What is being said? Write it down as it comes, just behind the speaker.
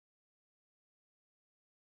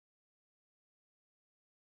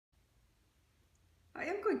I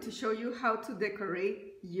am going to show you how to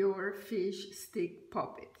decorate your fish stick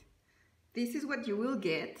puppet. This is what you will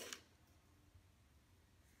get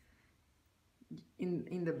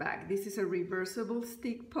in the bag. This is a reversible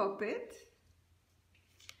stick puppet.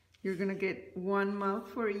 You're gonna get one mouth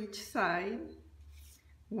for each side,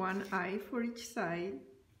 one eye for each side,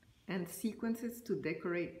 and sequences to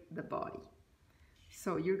decorate the body.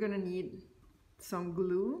 So you're gonna need some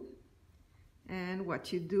glue, and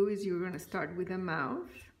what you do is you're gonna start with a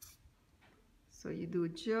mouth. So you do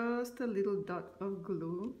just a little dot of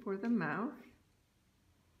glue for the mouth,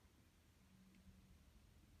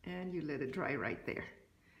 and you let it dry right there.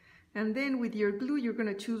 And then with your glue, you're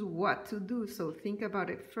gonna choose what to do. So think about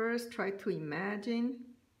it first, try to imagine.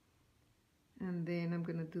 And then I'm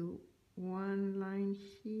gonna do one line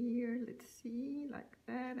here, let's see, like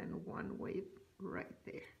that, and one wave right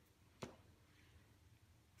there.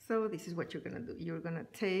 So this is what you're gonna do. You're gonna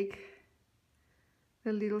take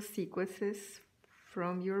the little sequences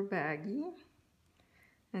from your baggie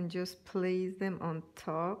and just place them on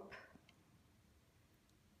top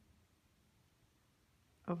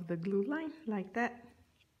of the glue line, like that.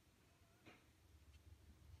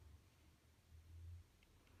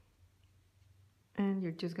 And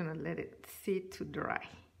you're just gonna let it sit to dry.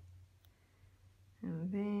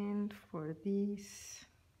 And then for this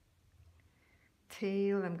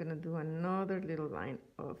tail, I'm gonna do another little line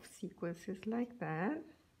of sequences like that.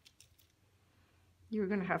 You're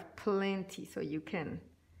gonna have plenty, so you can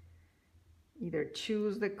either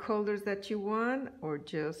choose the colors that you want or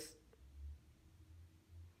just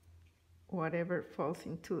whatever falls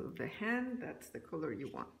into the hand, that's the color you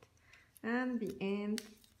want. And the end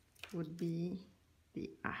would be the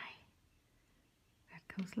eye. That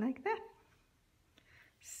goes like that.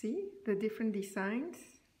 See the different designs?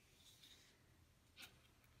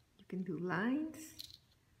 You can do lines,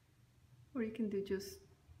 or you can do just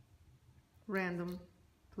random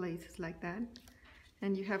places like that.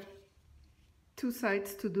 And you have two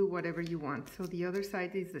sides to do whatever you want. So the other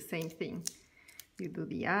side is the same thing. You do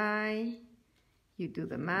the eye, you do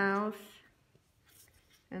the mouth,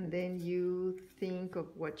 and then you think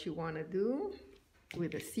of what you want to do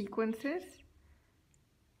with the sequences,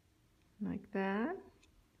 like that,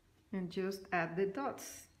 and just add the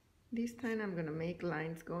dots. This time I'm going to make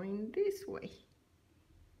lines going this way.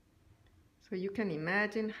 So you can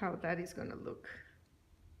imagine how that is going to look.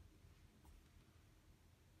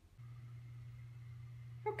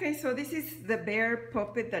 Okay, so this is the bear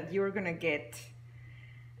puppet that you're going to get,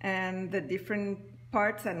 and the different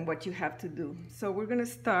parts and what you have to do. So we're going to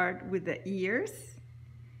start with the ears.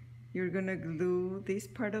 You're going to glue this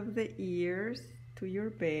part of the ears to your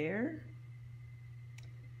bear.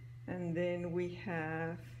 And then we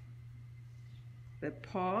have the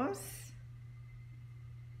paws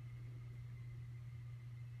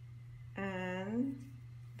and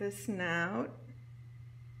the snout,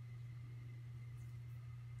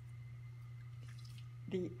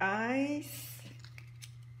 the eyes,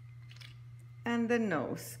 and the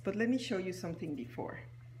nose. But let me show you something before.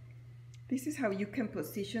 This is how you can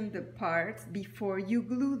position the parts before you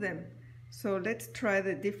glue them. So let's try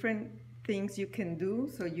the different things you can do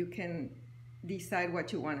so you can decide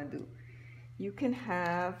what you want to do. You can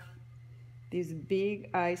have these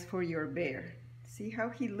big eyes for your bear. See how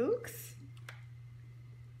he looks?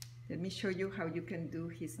 Let me show you how you can do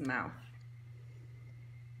his mouth.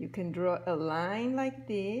 You can draw a line like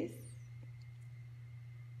this,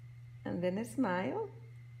 and then a smile.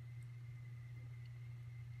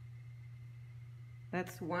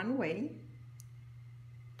 That's one way.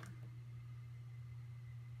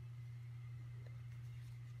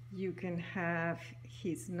 You can have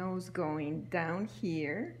his nose going down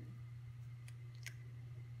here,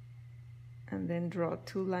 and then draw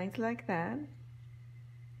two lines like that,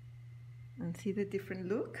 and see the different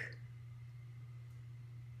look.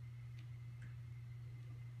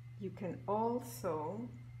 You can also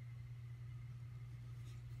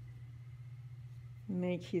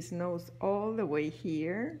make his nose all the way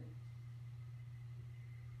here.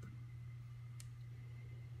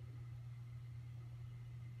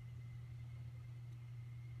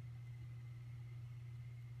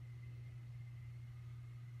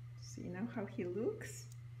 See now how he looks?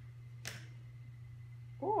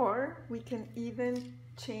 Or we can even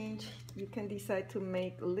change, you can decide to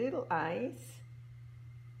make little eyes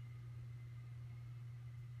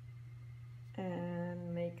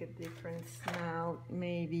and make a different snout,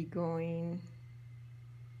 maybe going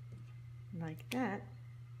like that.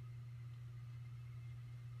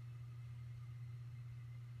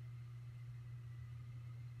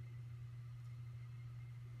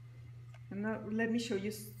 And now let me show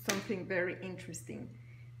you something very interesting.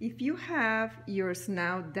 If you have your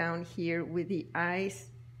snout down here with the eyes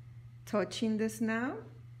touching the snout,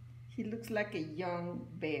 he looks like a young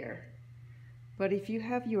bear. But if you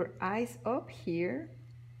have your eyes up here,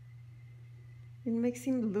 it makes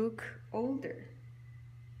him look older.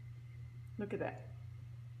 Look at that.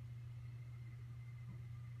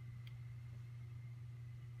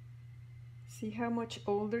 See how much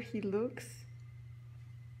older he looks?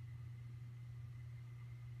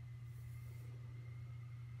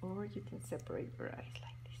 Or you can separate your eyes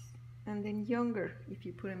like this. And then younger if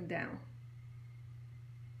you put him down.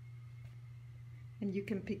 And you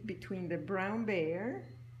can pick between the brown bear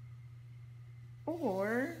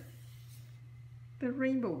or the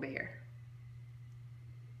rainbow bear.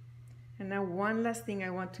 And now one last thing,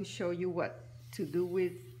 I want to show you what to do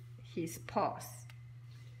with his paws.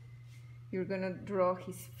 You're gonna draw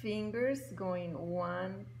his fingers going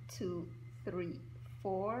 1, 2, 3,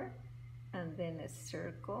 4, and then a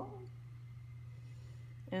circle.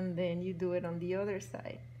 And then you do it on the other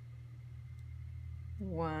side.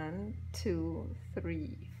 1, 2,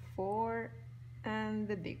 3, 4, and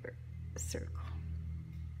the bigger circle.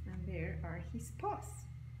 And there are his paws.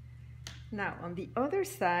 Now on the other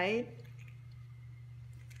side,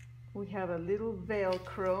 we have a little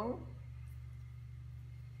Velcro,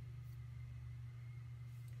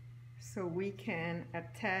 so we can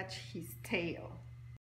attach his tail.